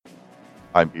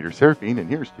I'm Peter Serafine, and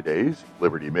here's today's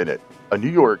Liberty Minute. A New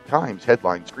York Times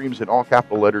headline screams in all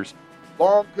capital letters,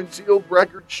 "Long concealed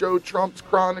records show Trump's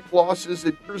chronic losses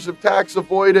and years of tax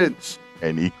avoidance."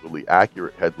 An equally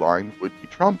accurate headline would be,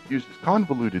 "Trump uses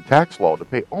convoluted tax law to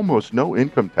pay almost no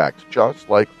income tax, just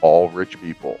like all rich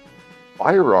people."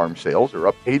 Firearm sales are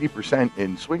up 80%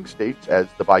 in swing states as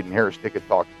the Biden-Harris ticket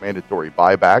talks mandatory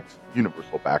buybacks,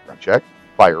 universal background check,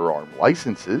 firearm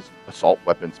licenses, assault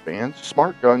weapons bans,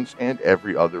 smart guns, and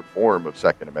every other form of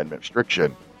Second Amendment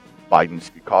restriction. Biden's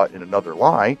to be caught in another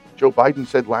lie. Joe Biden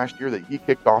said last year that he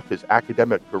kicked off his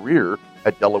academic career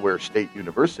at Delaware State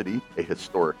University, a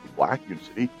historically black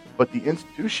university, but the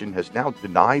institution has now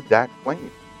denied that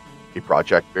claim. A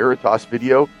Project Veritas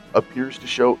video appears to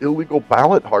show illegal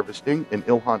ballot harvesting in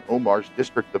Ilhan Omar's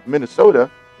district of Minnesota.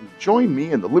 And join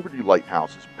me in the Liberty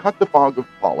Lighthouse as we cut the fog of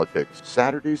politics,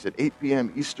 Saturdays at 8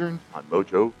 p.m. Eastern on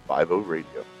Mojo 50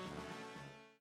 Radio.